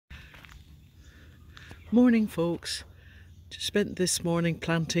Morning folks, just spent this morning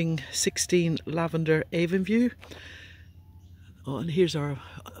planting 16 lavender Avonview. Oh, and here's our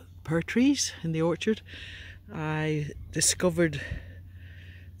pear trees in the orchard. I discovered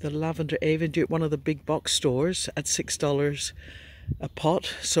the lavender Avonview at one of the big box stores at $6 a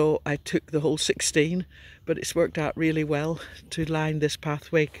pot, so I took the whole 16, but it's worked out really well to line this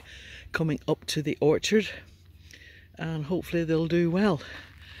pathway coming up to the orchard, and hopefully they'll do well.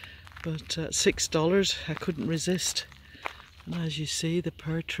 But at $6 I couldn't resist, and as you see, the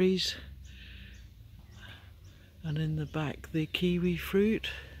pear trees, and in the back the kiwi fruit,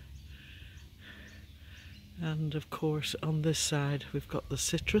 and of course on this side we've got the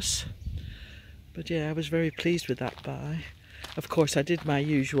citrus. But yeah, I was very pleased with that buy. Of course I did my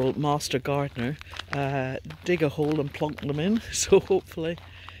usual master gardener, dig a hole and plonk them in, so hopefully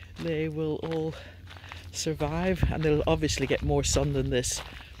they will all survive, and they'll obviously get more sun than this.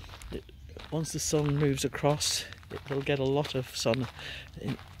 Once the sun moves across, they'll get a lot of sun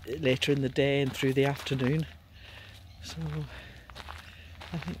later in the day and through the afternoon. So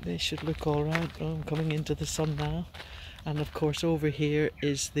I think they should look all right. Oh, I'm coming into the sun now. And of course over here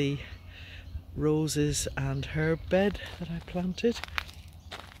is the roses and herb bed that I planted.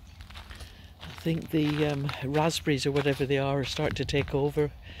 I think the raspberries or whatever they are starting to take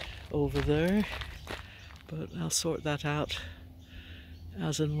over there. But I'll sort that out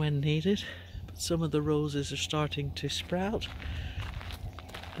as and when needed. But some of the roses are starting to sprout,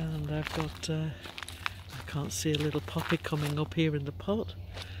 and I've got I can't see a little poppy coming up here in the pot,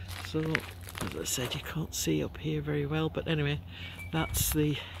 so as I said, you can't see up here very well, but anyway, that's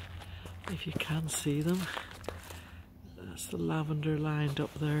the, if you can see them, that's the lavender lined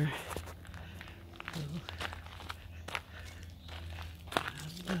up there.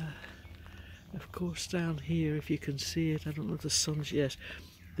 And of course down here, if you can see it, I don't know if the sun's, yes,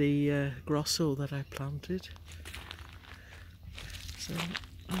 the grosso that I planted. So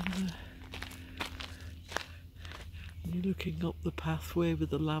you're looking up the pathway with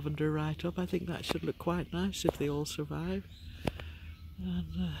the lavender right up. I think that should look quite nice if they all survive.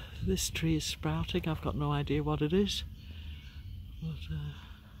 And this tree is sprouting. I've got no idea what it is, but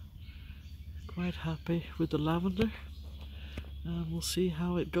quite happy with the lavender, and we'll see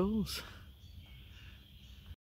how it goes.